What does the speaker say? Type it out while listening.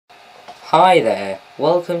Hi there,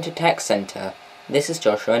 welcome to Tech Center. This is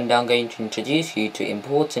Joshua and I'm going to introduce you to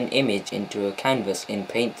import an image into a canvas in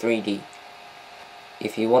Paint 3D.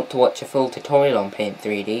 If you want to watch a full tutorial on Paint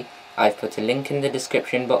 3D, I've put a link in the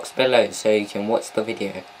description box below so you can watch the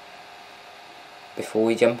video. Before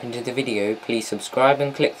we jump into the video, please subscribe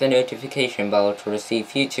and click the notification bell to receive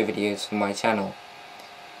future videos from my channel.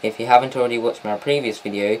 If you haven't already watched my previous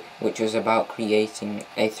video, which was about creating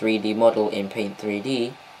a 3D model in Paint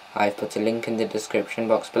 3D, I've put a link in the description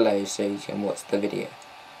box below so you can watch the video.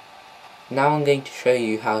 Now I'm going to show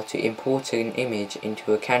you how to import an image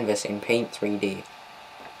into a canvas in Paint 3D.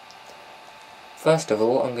 First of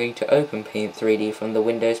all, I'm going to open Paint 3D from the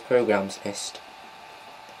Windows Programs list.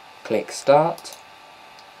 Click Start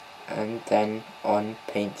and then on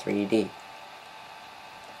Paint 3D.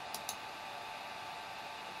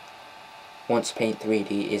 Once Paint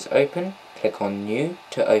 3D is open, click on New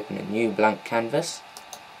to open a new blank canvas.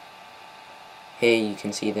 Here you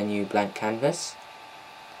can see the new blank canvas.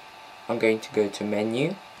 I'm going to go to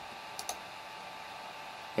Menu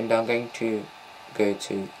and I'm going to go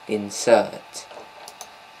to Insert.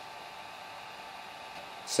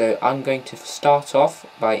 So I'm going to start off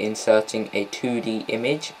by inserting a 2D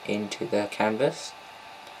image into the canvas.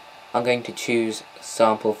 I'm going to choose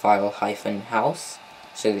sample file -house.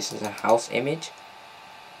 So this is a house image.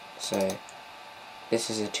 So this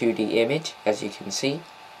is a 2D image, as you can see.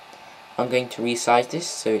 I'm going to resize this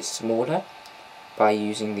so it's smaller by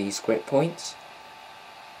using these grip points.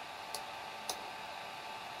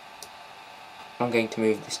 I'm going to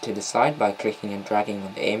move this to the side by clicking and dragging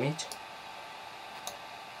on the image.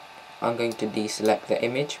 I'm going to deselect the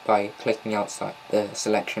image by clicking outside the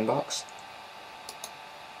selection box.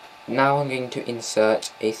 Now I'm going to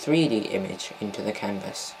insert a 3D image into the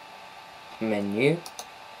canvas. Menu.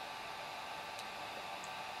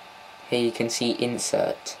 Here you can see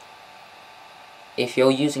Insert. If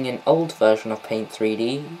you're using an old version of Paint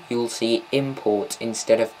 3D, you'll see Import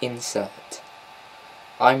instead of Insert.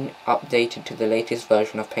 I'm updated to the latest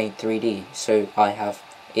version of Paint 3D, so I have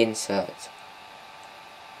Insert.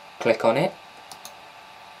 Click on it.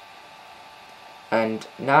 And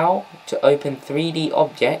now, to open 3D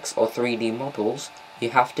objects or 3D models, you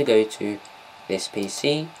have to go to this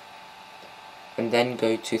PC and then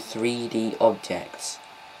go to 3D objects.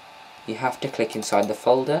 You have to click inside the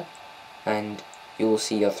folder and you will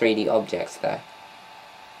see your 3D objects there.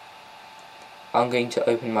 I'm going to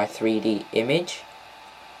open my 3D image.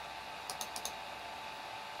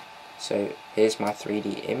 So here's my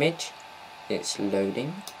 3D image. It's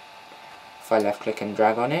loading. If I left click and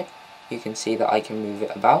drag on it, you can see that I can move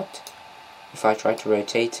it about. If I try to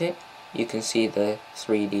rotate it, you can see the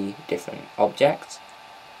 3D different objects.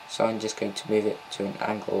 So I'm just going to move it to an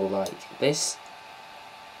angle like this,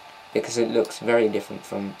 because it looks very different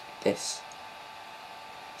from this.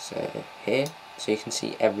 So here, so you can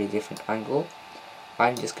see every different angle.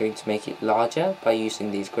 I'm just going to make it larger by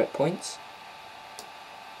using these grip points.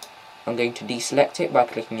 I'm going to deselect it by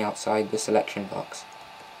clicking outside the selection box.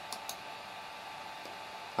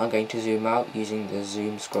 I'm going to zoom out using the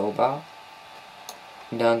zoom scroll bar.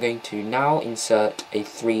 And I'm going to now insert a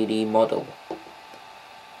 3D model.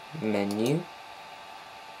 Menu,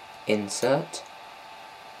 Insert,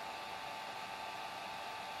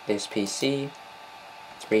 this PC,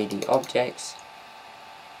 3D objects,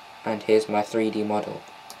 and here's my 3D model.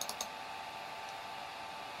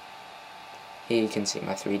 Here you can see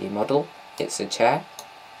my 3D model. It's a chair.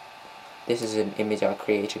 This is an image I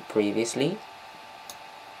created previously.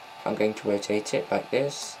 I'm going to rotate it like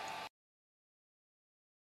this.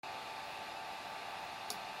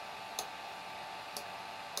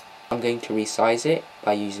 I'm going to resize it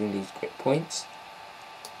by using these grip points.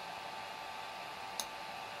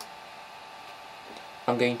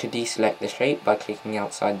 I'm going to deselect the shape by clicking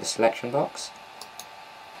outside the selection box.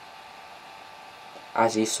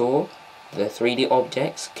 As you saw, the 3D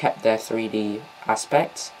objects kept their 3D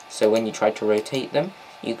aspects, so when you tried to rotate them,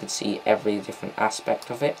 you could see every different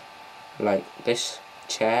aspect of it. Like this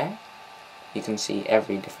chair, you can see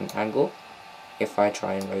every different angle. If I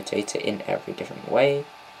try and rotate it in every different way,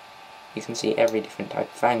 you can see every different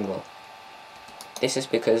type of angle. This is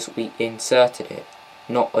because we inserted it,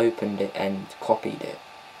 not opened it and copied it.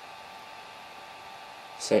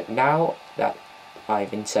 So now that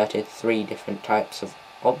I've inserted 3 different types of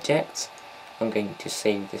objects, I'm going to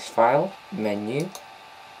save this file. Menu,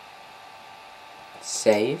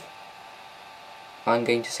 Save. I'm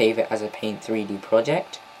going to save it as a Paint 3D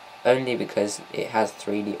project, only because it has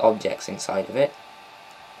 3D objects inside of it.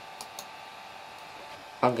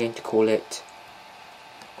 I'm going to call it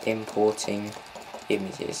Importing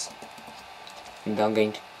Images. and I'm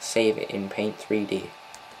going to save it in Paint 3D.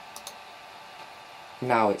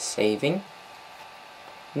 Now it's saving.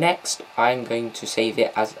 Next, I'm going to save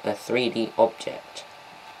it as a 3D object.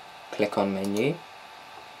 Click on Menu,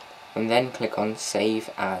 and then click on Save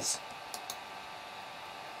As.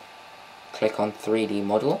 Click on 3D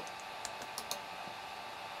Model.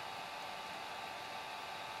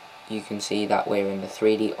 You can see that we're in the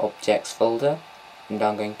 3D Objects folder, and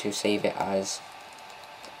I'm going to save it as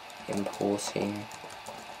Importing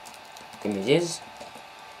Images,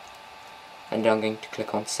 and I'm going to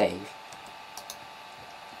click on Save.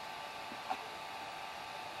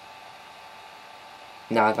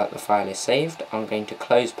 Now that the file is saved, I'm going to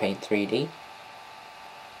close Paint 3D.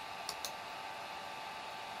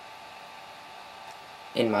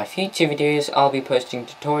 In my future videos, I'll be posting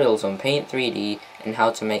tutorials on Paint 3D and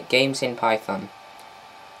how to make games in Python.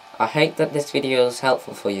 I hope that this video is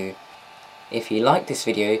helpful for you. If you like this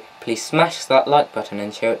video, please smash that like button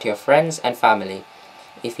and share it to your friends and family.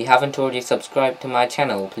 If you haven't already subscribed to my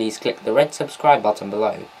channel, please click the red subscribe button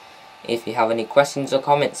below. If you have any questions or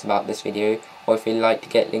comments about this video, or if you'd like to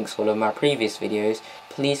get links for all of my previous videos,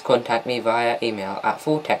 please contact me via email at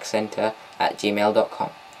fulltechcenter@gmail.com.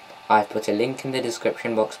 I've put a link in the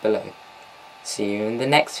description box below. See you in the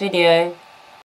next video!